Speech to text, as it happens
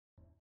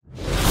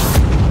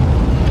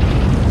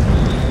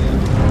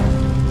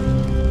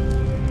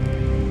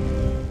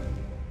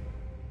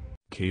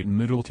Kate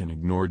Middleton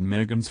ignored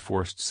Meghan's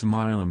forced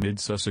smile amid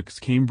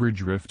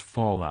Sussex-Cambridge rift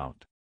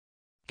fallout.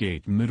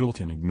 Kate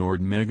Middleton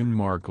ignored Meghan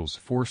Markle's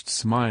forced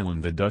smile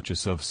in the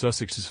Duchess of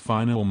Sussex's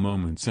final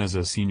moments as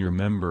a senior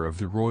member of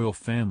the royal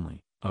family,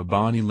 a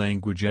body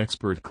language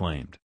expert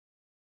claimed.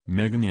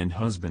 Meghan and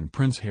husband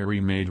Prince Harry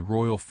made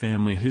royal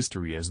family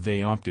history as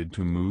they opted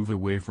to move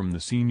away from the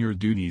senior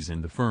duties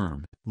in the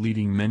firm,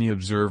 leading many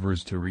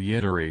observers to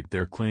reiterate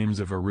their claims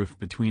of a rift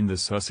between the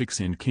Sussex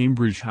and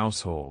Cambridge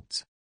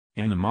households.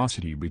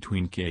 Animosity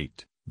between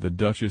Kate, the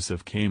Duchess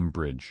of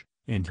Cambridge,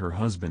 and her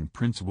husband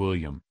Prince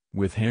William,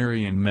 with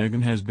Harry and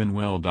Meghan has been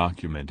well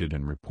documented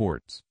in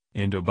reports,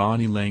 and a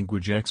body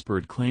language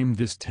expert claimed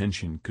this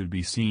tension could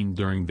be seen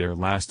during their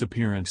last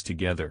appearance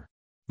together.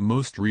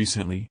 Most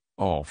recently,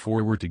 all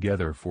four were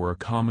together for a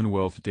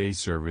Commonwealth Day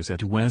service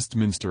at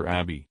Westminster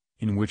Abbey,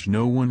 in which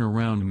no one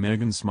around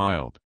Meghan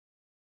smiled.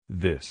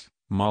 This,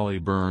 Molly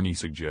Burney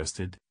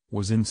suggested,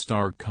 was in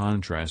stark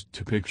contrast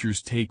to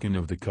pictures taken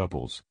of the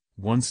couples,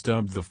 once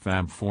dubbed the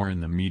Fab Four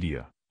in the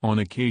media, on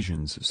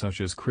occasions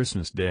such as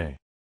Christmas Day.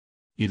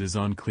 It is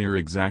unclear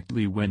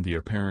exactly when the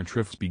apparent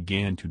rift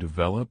began to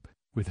develop,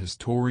 with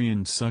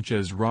historians such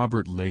as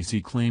Robert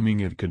Lacey claiming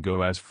it could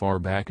go as far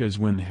back as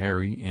when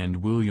Harry and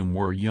William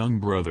were young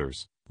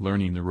brothers,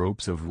 learning the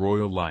ropes of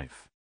royal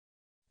life.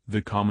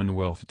 The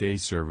Commonwealth Day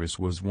service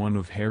was one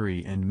of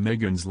Harry and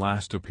Meghan's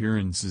last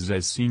appearances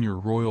as senior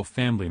royal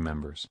family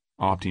members,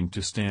 opting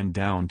to stand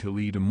down to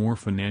lead a more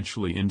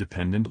financially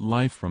independent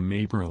life from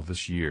April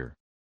this year.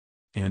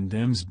 And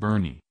Ms.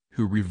 Burney,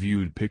 who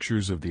reviewed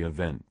pictures of the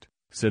event,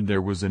 said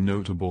there was a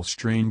notable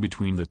strain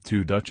between the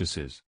two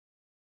duchesses.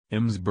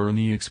 Ms.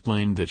 Burney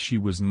explained that she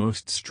was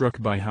most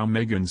struck by how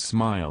Meghan's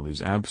smile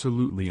is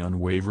absolutely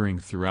unwavering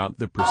throughout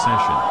the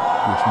procession,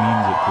 which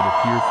means it could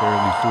appear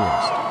fairly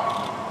forced.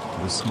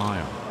 The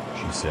smile,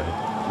 she said,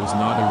 was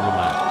not a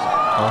relaxed,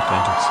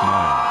 authentic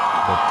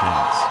smile, but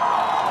tense.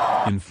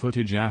 In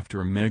footage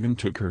after Meghan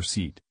took her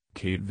seat,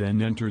 Kate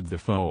then entered the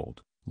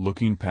fold,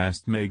 looking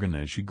past Meghan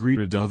as she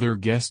greeted other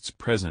guests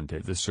present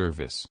at the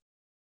service.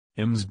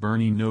 Ms.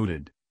 Burney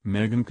noted,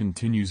 Meghan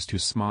continues to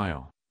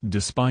smile,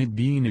 despite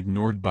being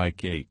ignored by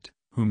Kate,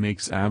 who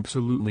makes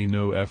absolutely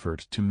no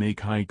effort to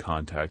make eye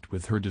contact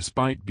with her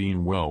despite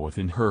being well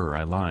within her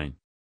eye line.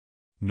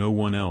 No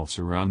one else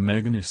around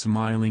Meghan is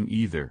smiling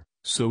either,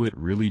 so it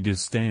really does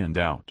stand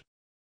out.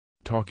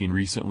 Talking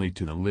recently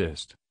to The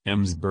List,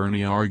 Ms.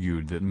 Burney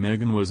argued that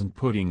Meghan wasn't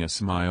putting a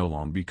smile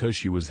on because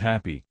she was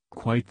happy,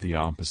 quite the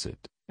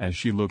opposite, as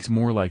she looks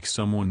more like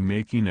someone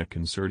making a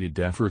concerted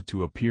effort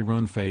to appear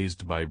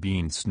unfazed by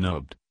being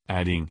snubbed,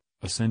 adding,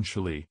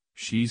 essentially,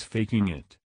 she's faking it.